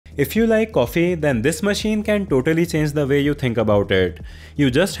If you like coffee, then this machine can totally change the way you think about it. You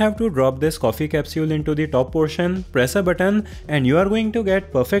just have to drop this coffee capsule into the top portion, press a button, and you are going to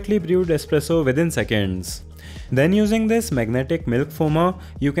get perfectly brewed espresso within seconds. Then using this magnetic milk foamer,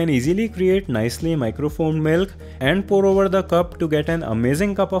 you can easily create nicely microfoamed milk and pour over the cup to get an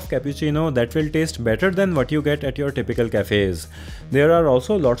amazing cup of cappuccino that will taste better than what you get at your typical cafes. There are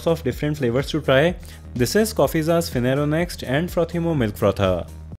also lots of different flavors to try. This is Coffeeza's Finero Next and Frothimo Milk Frother.